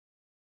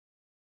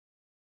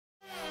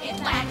it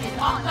landed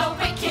on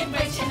the wicked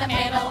witch in the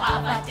middle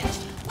of a ditch,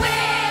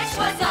 which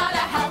was not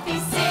a healthy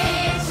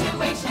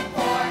situation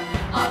for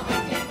a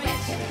wicked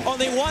witch.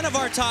 Only one of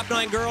our top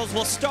 9 girls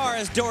will star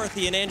as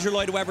Dorothy in Andrew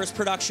Lloyd Webber's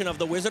production of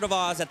The Wizard of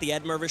Oz at the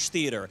Ed Mirvish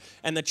Theater,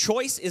 and the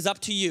choice is up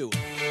to you.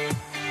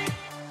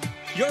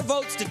 Your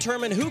votes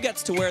determine who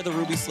gets to wear the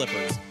ruby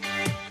slippers.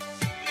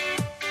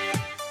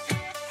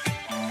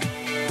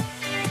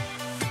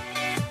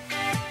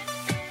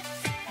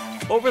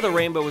 Over the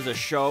Rainbow is a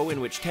show in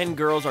which 10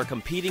 girls are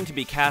competing to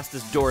be cast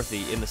as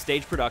Dorothy in the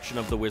stage production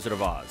of The Wizard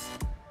of Oz.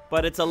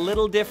 But it's a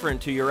little different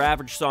to your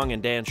average song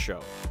and dance show.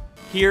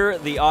 Here,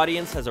 the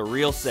audience has a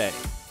real say.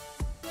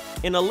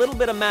 In a little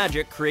bit of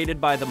magic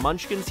created by the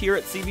Munchkins here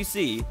at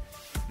CBC,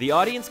 the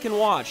audience can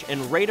watch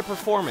and rate a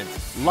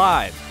performance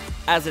live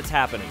as it's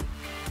happening.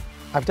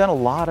 I've done a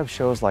lot of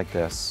shows like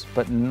this,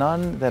 but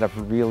none that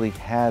have really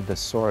had the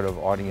sort of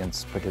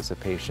audience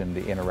participation,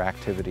 the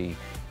interactivity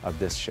of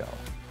this show.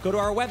 Go to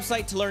our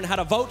website to learn how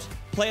to vote,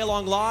 play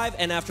along live,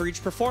 and after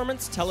each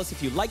performance, tell us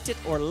if you liked it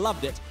or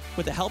loved it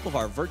with the help of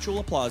our virtual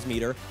applause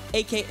meter,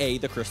 aka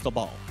the crystal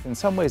ball. In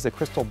some ways, the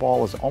crystal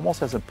ball is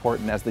almost as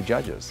important as the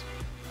judges,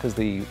 because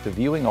the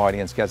viewing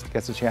audience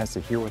gets a chance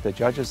to hear what the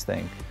judges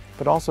think,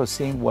 but also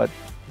seeing what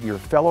your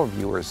fellow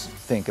viewers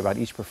think about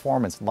each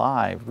performance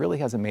live really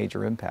has a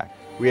major impact.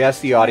 We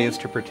ask the audience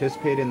to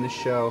participate in the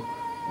show,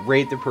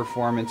 rate the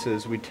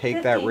performances, we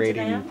take that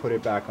rating and put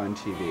it back on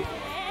TV.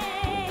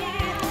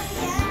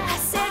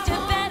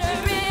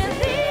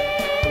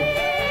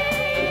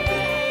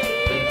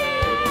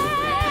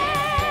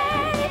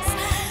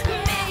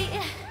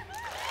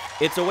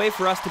 It's a way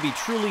for us to be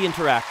truly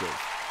interactive,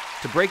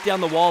 to break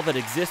down the wall that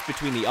exists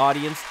between the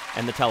audience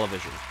and the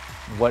television.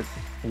 What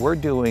we're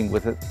doing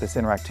with this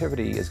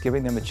interactivity is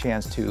giving them a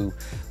chance to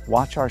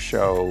watch our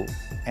show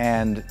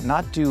and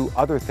not do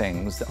other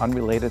things,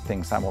 unrelated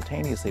things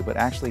simultaneously, but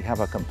actually have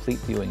a complete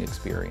viewing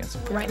experience.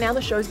 Right now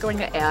the show's going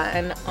to air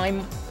and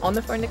I'm on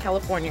the phone to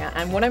California,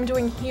 and what I'm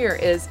doing here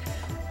is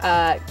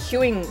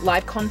queuing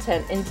live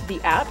content into the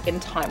app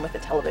in time with the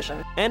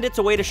television. And it's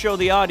a way to show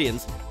the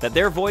audience that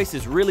their voice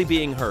is really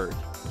being heard.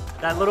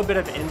 That little bit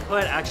of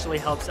input actually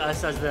helps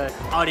us as the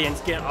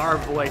audience get our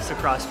voice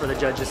across for the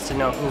judges to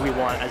know who we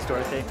want as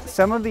Dorothy.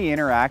 Some of the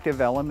interactive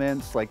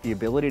elements, like the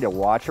ability to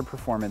watch a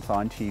performance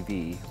on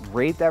TV,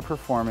 rate that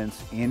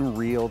performance in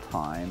real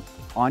time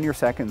on your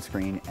second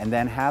screen, and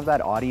then have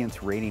that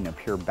audience rating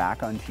appear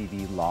back on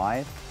TV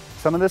live.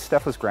 Some of this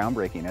stuff was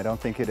groundbreaking. I don't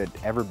think it had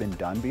ever been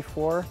done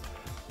before.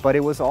 But it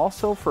was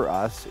also, for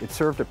us, it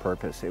served a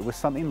purpose. It was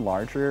something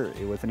larger.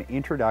 It was an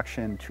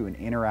introduction to an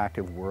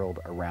interactive world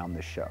around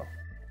the show.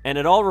 And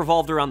it all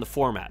revolved around the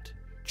format,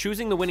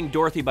 choosing the winning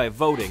Dorothy by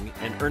voting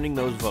and earning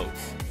those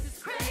votes.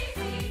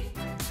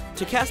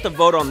 To cast a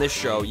vote on this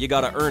show, you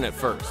gotta earn it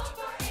first.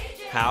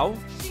 How?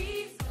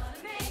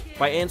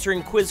 By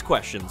answering quiz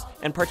questions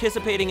and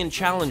participating in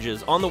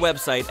challenges on the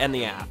website and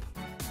the app.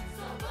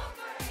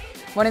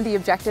 One of the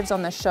objectives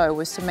on this show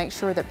was to make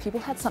sure that people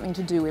had something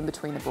to do in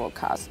between the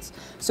broadcasts.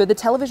 So the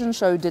television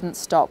show didn't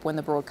stop when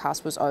the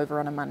broadcast was over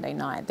on a Monday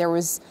night. There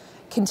was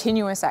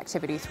continuous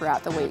activity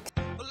throughout the week.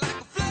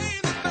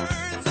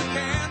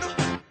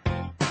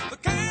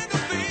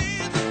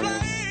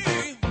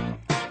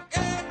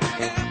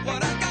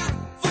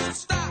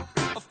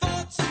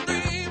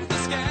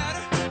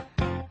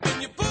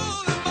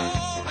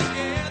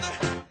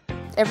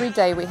 Every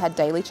day we had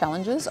daily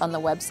challenges on the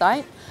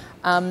website.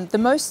 The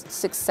most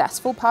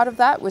successful part of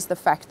that was the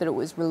fact that it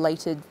was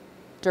related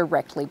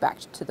directly back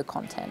to the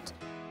content.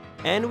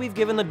 And we've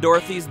given the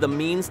Dorothys the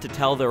means to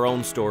tell their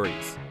own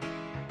stories.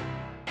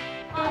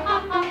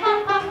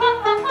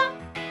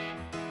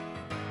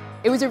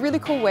 It was a really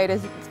cool way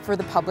for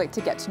the public to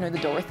get to know the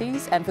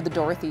Dorothys and for the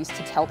Dorothys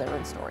to tell their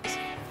own stories.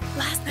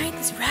 Last night,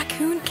 this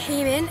raccoon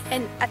came in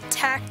and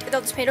attacked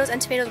the tomatoes,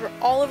 and tomatoes were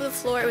all over the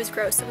floor. It was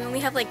gross, so we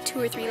only have like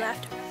 2 or 3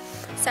 left.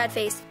 Sad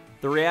face.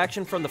 The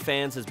reaction from the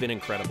fans has been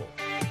incredible.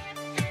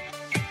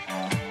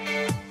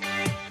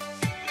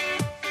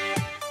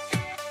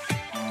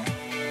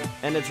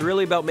 And it's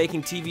really about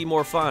making TV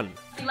more fun.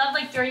 We love,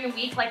 like, during the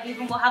week, like,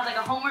 even we'll have like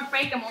a homework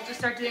break and we'll just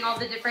start doing all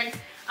the different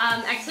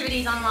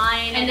activities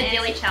online and the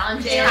daily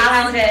challenges.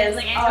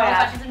 Like answering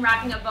questions and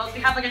racking up votes.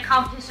 We have like a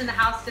competition in the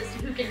house as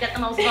to who can get the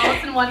most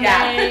votes in one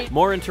day.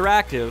 More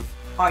interactive.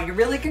 Oh, you're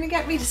really gonna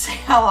get me to say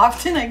how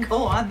often I go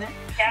on there?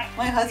 Yeah.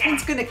 My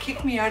husband's gonna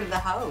kick me out of the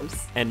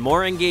house. And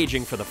more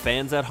engaging for the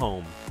fans at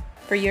home.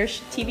 For your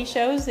TV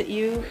shows that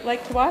you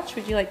like to watch,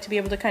 would you like to be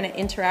able to kind of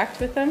interact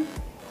with them?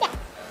 Yeah.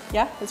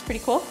 Yeah, that's pretty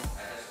cool?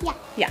 Yeah.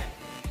 Yeah.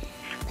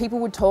 People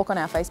would talk on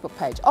our Facebook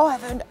page, oh,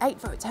 I've earned 8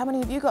 votes, how many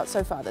have you got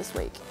so far this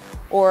week?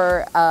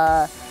 Or,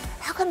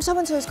 how come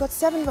so-and-so's got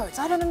 7 votes?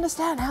 I don't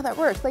understand how that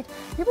works. Like,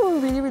 people were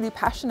really, really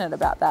passionate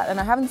about that, and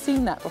I haven't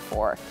seen that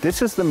before.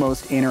 This is the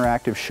most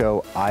interactive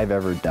show I've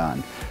ever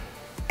done.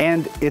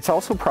 And it's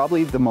also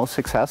probably the most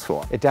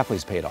successful. It definitely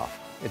has paid off.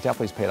 It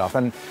definitely has paid off.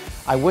 And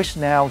I wish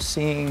now,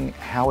 seeing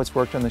how it's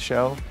worked on the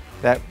show,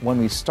 that when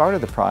we started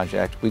the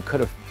project, we could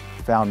have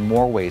found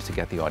more ways to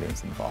get the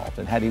audience involved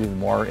and had even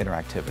more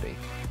interactivity.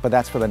 but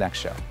that's for the next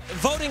show.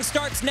 Voting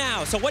starts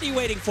now, so what are you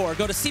waiting for?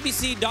 Go to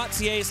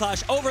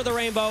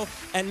cbc.ca/overtherainbow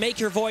and make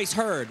your voice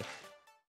heard.